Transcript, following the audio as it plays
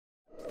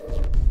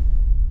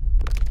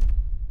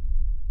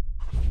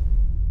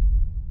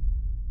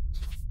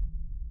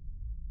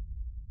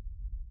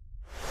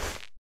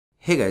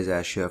Hey guys,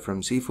 Ash here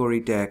from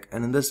C4E Tech,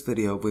 and in this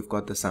video we've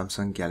got the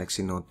Samsung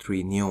Galaxy Note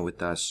 3 Neo with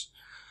us.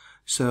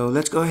 So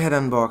let's go ahead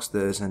and unbox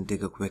this and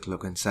take a quick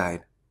look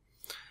inside.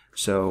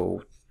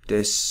 So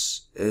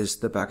this is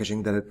the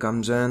packaging that it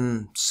comes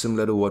in,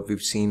 similar to what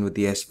we've seen with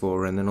the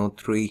S4 and the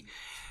Note 3.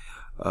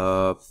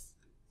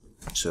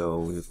 So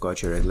we've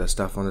got your regular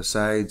stuff on the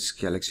sides,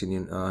 Galaxy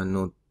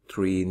Note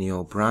 3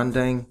 Neo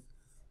branding,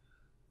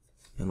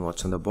 and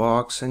what's on the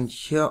box. And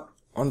here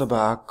on the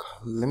back,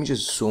 let me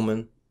just zoom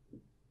in.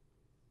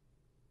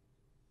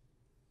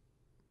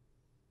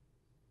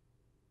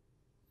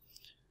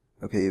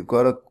 Okay, you've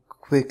got a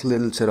quick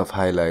little set of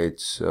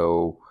highlights.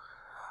 So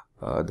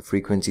the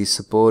frequency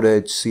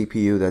supported,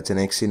 CPU, that's an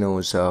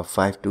Exynos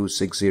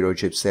 5260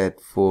 chipset,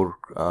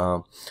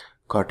 two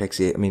Cortex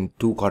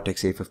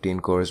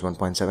A15 cores,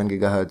 1.7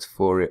 GHz,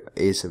 4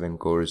 A7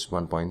 cores,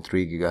 1.3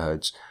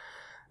 GHz,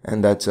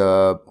 and that's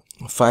a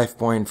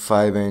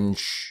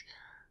 5.5-inch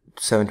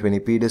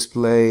 720p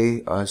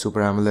display,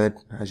 Super Amoled,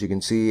 as you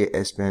can see,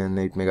 S Pen,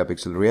 8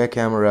 megapixel rear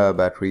camera,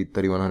 battery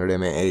 3100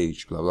 mAh,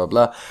 blah blah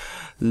blah.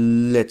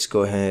 Let's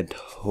go ahead,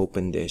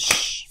 open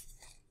this.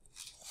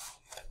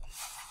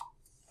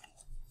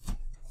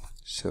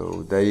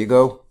 So there you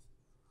go.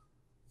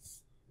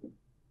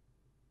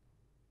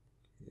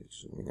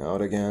 Zooming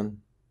out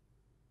again.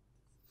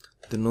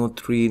 The Note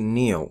 3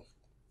 Neo.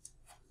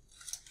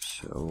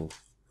 So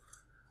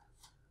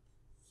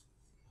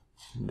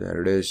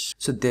there it is.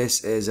 So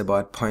this is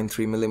about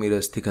 0.3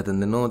 millimeters thicker than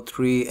the Note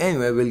 3.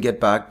 Anyway, we'll get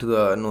back to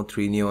the Note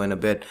 3 Neo in a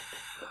bit.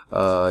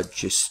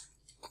 Just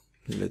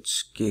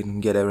let's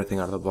get everything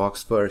out of the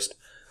box first.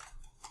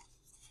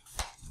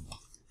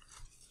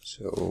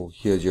 So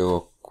here's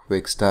your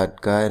quick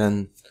start guide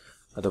and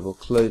other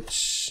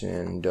booklets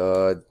and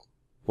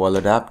wall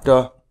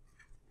adapter,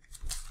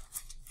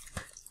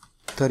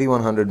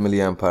 3100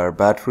 milliampere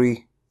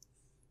battery,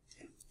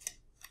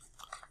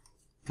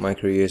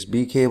 micro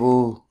USB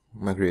cable,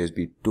 micro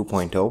USB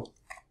 2.0,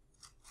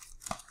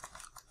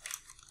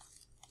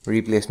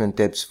 replacement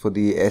tips for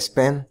the S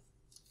Pen,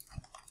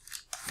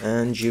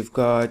 and you've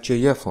got your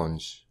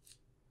earphones,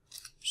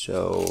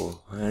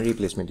 so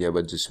replacement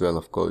earbuds as well,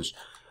 of course.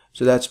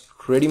 So that's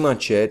pretty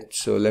much it.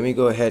 So let me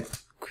go ahead,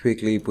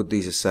 quickly put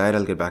these aside.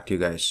 I'll get back to you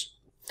guys.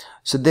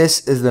 So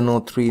this is the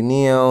Note 3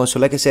 Neo. So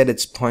like I said,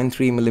 it's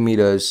 0.3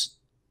 millimeters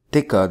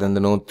thicker than the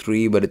Note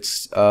 3, but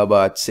it's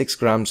about 6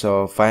 grams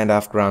or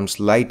 5.5 grams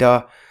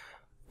lighter.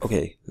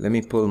 Okay, let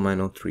me pull my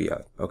Note 3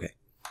 out. Okay,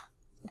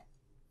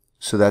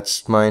 so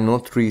that's my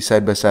Note 3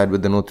 side by side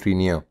with the Note 3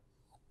 Neo.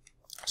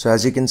 So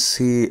as you can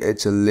see,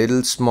 it's a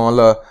little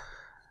smaller,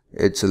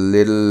 it's a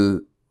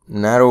little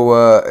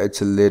narrower,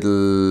 it's a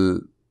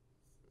little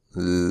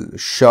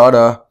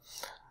shorter,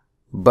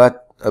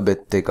 but a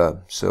bit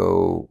thicker.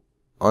 So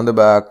on the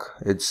back,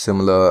 it's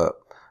similar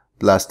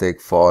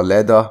plastic for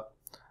leather,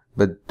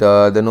 but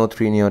the Note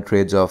 3 Neo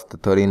trades off the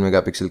 13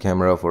 megapixel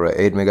camera for a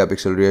 8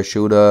 megapixel rear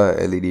shooter,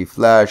 LED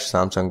flash,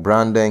 Samsung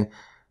branding,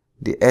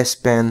 the S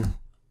Pen.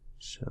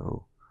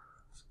 So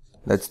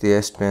that's the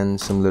S Pen,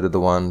 similar to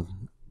the one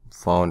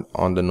found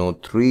on the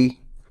Note 3.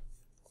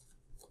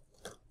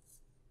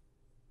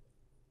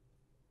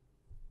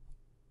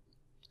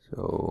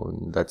 So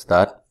that's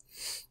that.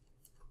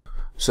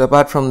 So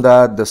apart from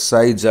that, the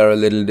sides are a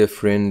little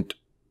different,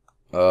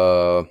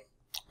 and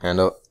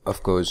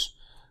of course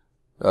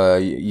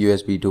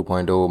USB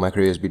 2.0,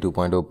 micro USB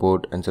 2.0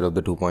 port instead of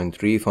the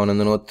 2.3 found in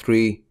the Note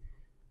 3.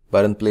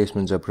 Button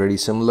placements are pretty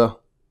similar.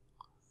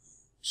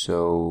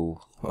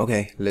 So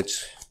okay,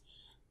 let's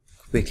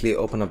quickly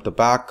open up the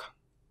back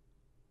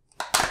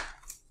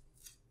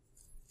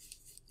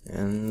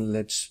and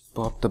let's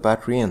pop the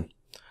battery in.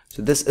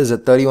 So this is a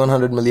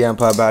 3100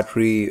 milliampere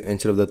battery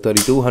instead of the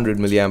 3200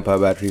 milliampere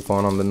battery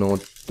found on the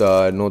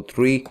Note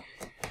 3.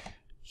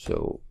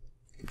 So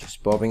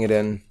just popping it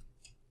in.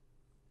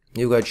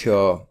 You got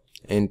your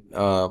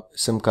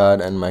SIM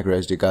card and micro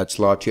SD card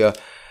slot here,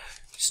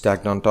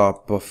 stacked on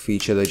top of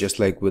each other, just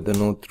like with the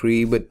Note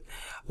 3. But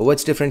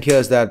what's different here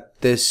is that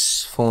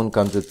this phone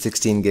comes with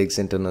 16 gigs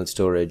internal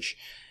storage,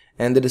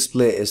 and the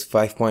display is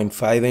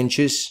 5.5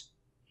 inches.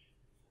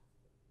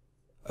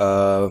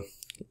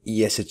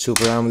 Yes, it's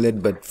Super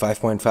AMOLED, but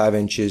 5.5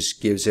 inches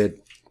gives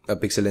it a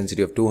pixel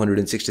density of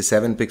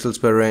 267 pixels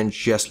per inch,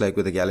 just like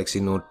with the Galaxy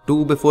Note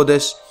 2 before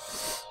this.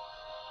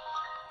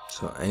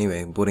 So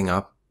anyway, booting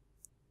up.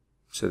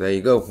 So there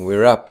you go,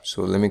 we're up.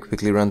 So let me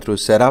quickly run through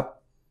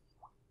setup.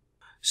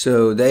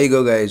 So there you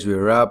go guys,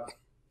 we're up.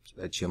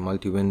 So that's your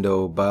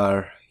multi-window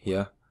bar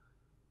here.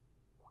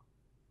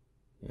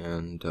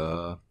 And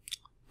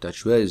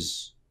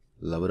TouchWiz,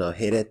 love it or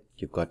hate it,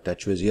 you've got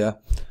TouchWiz here.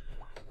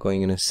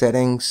 Going into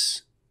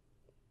settings,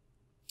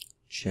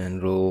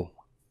 general,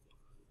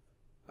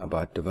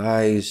 about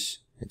device,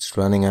 it's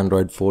running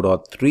Android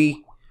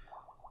 4.3,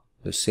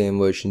 the same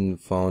version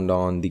found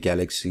on the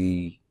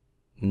Galaxy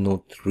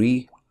Note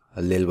 3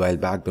 a little while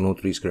back. The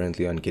Note 3 is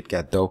currently on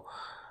KitKat though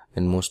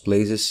in most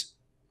places.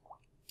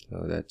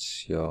 So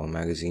that's your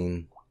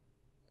magazine,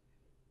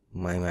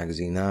 My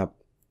Magazine app.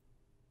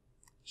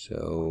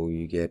 So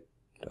you get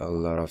a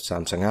lot of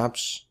Samsung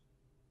apps.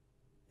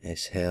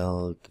 S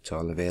health, it's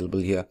all available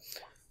here.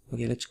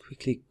 Okay, let's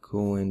quickly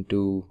go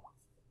into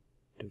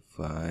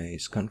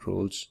device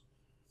controls,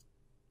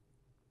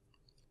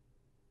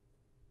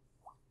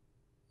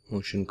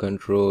 motion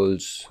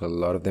controls. A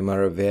lot of them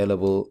are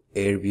available.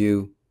 Air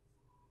view,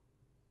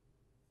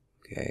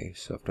 okay,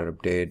 software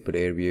update, but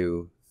air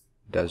view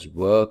does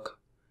work.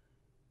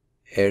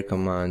 Air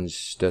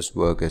commands does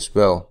work as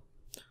well.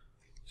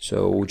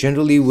 So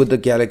generally with the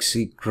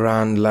Galaxy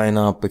Grand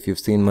lineup, if you've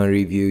seen my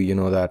review, you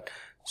know that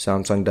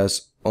Samsung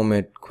does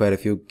omit quite a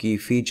few key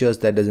features.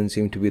 That doesn't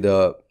seem to be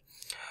the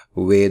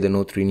way the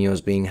Note 3 Neo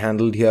is being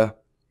handled here.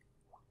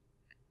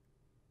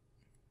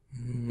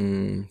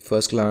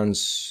 First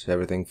glance,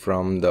 everything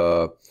from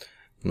the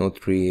Note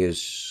 3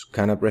 is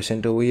kind of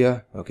present over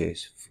here. Okay,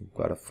 so we've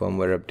got a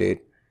firmware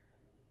update,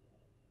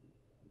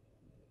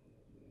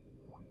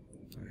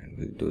 and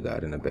we'll do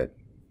that in a bit.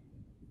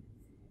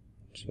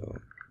 So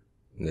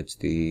that's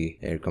the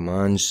air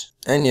commands,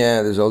 and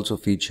yeah, there's also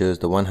features,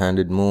 the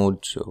one-handed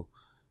mode. So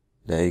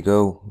there you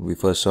go. We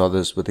first saw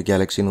this with the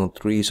Galaxy Note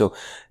 3. So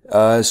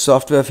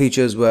software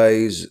features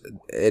wise,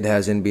 it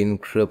hasn't been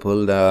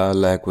crippled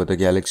like with the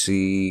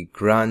Galaxy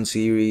Grand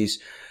series.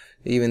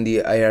 Even the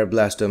IR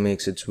blaster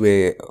makes its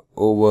way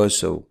over,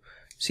 so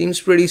seems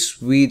pretty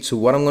sweet. So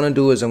what I'm gonna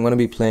do is I'm gonna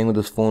be playing with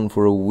this phone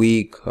for a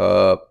week,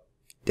 10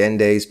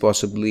 days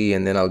possibly,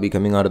 and then I'll be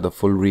coming out of the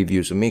full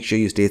review. So make sure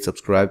you stay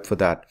subscribed for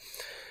that.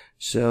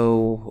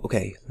 So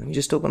okay, let me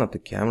just open up the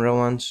camera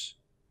once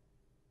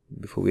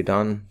before we're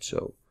done.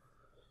 So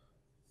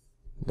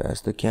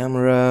that's the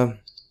camera.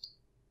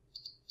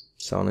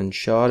 Sound and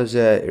shot is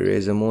there.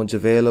 Eraser modes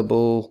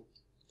available.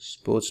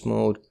 Sports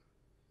mode.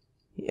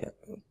 Yeah,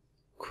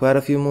 quite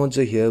a few modes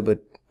are here,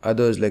 but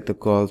others like the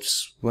golf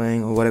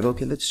swing or whatever.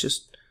 Okay, let's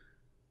just,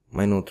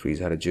 my Note 3's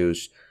had a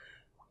juice.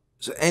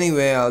 So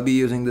anyway, I'll be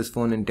using this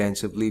phone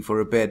intensively for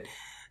a bit,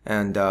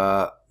 and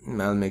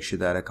I'll make sure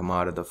that I come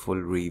out of the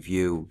full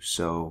review.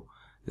 So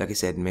like I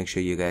said, make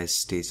sure you guys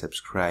stay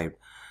subscribed.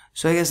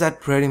 So I guess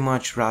that pretty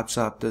much wraps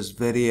up this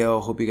video.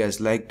 Hope you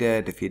guys liked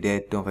it. If you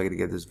did, don't forget to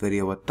give this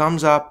video a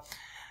thumbs up.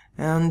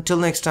 And until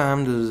next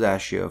time, this is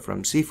Ash here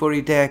from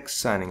C4E Tech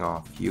signing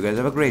off. You guys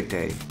have a great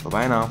day. Bye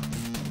bye now.